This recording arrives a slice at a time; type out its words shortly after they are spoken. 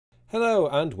Hello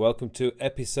and welcome to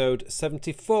episode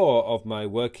 74 of my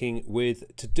Working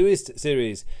with Todoist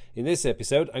series. In this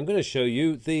episode I'm going to show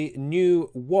you the new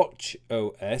Watch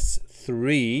OS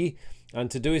 3 and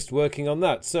Todoist working on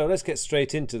that. So let's get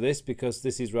straight into this because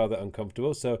this is rather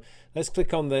uncomfortable. So let's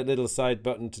click on the little side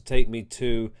button to take me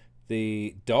to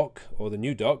the dock or the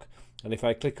new dock, and if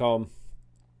I click on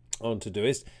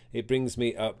Todoist it brings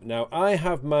me up. Now I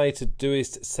have my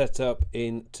Todoist set up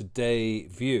in Today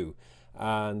view,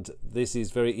 and this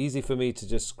is very easy for me to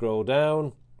just scroll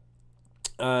down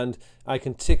and I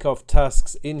can tick off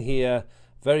tasks in here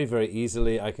very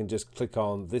easily. I can just click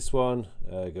on this one,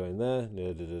 go in there,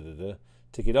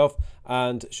 tick it off,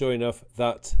 and sure enough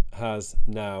that has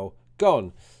now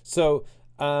gone. So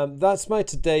that's my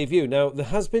Today view. Now there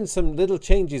has been some little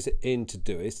changes in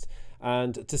Todoist,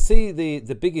 and to see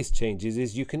the biggest changes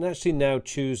is you can actually now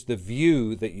choose the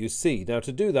view that you see. Now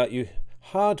to do that you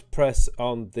hard press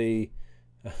on the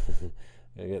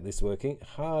Gotta get this working.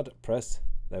 Hard press.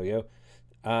 There we go.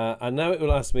 And now it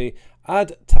will ask me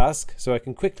add task, so I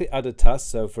can quickly add a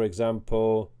task. So for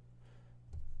example,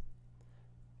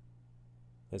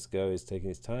 let's go, it's taking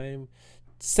its time.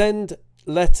 Send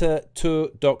letter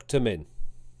to Dr. Min.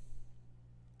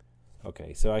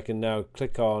 Okay, so I can now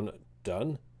click on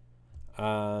done,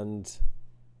 and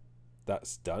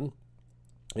that's done.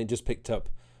 It just picked up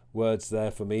words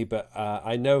there for me, but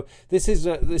I know this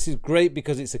is great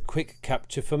because it's a quick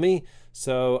capture for me.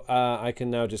 So I can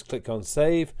now just click on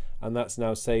save, and that's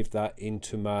now saved that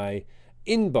into my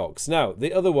inbox. Now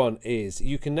the other one is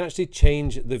you can actually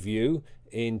change the view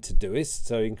in Todoist,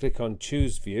 so you can click on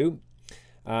choose view,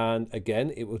 and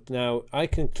again it will now, I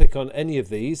can click on any of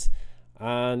these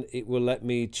and it will let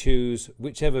me choose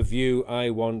whichever view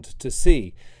I want to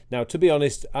see. Now to be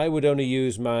honest, I would only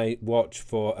use my watch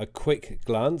for a quick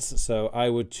glance, so I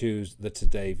would choose the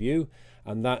Today view,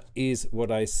 and that is what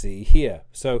I see here.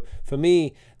 So for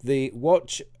me the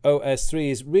Watch OS 3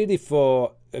 is really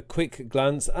for a quick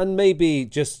glance and maybe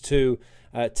just to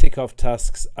tick off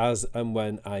tasks as and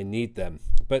when I need them.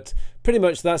 But pretty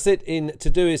much that's it in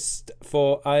Todoist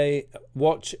for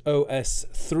Watch OS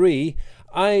 3.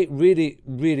 I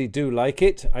really do like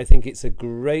it. I think it's a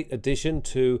great addition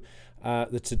to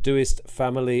the Todoist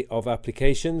family of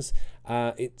applications.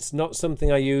 It's not something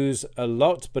I use a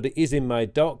lot, but it is in my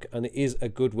dock and it is a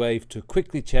good way to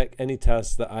quickly check any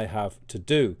tasks that I have to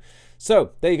do.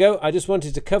 So there you go. I just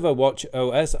wanted to cover Watch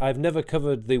OS. I've never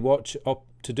covered the Watch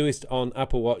Todoist on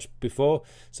Apple Watch before,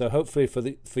 so hopefully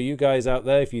for you guys out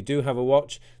there, if you do have a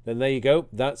watch, then there you go.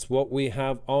 That's what we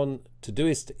have on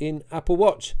Todoist in Apple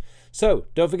Watch. So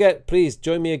don't forget, please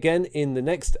join me again in the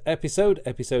next episode,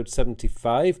 episode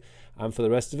 75. And for the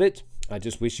rest of it, I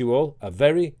just wish you all a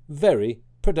very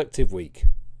productive week.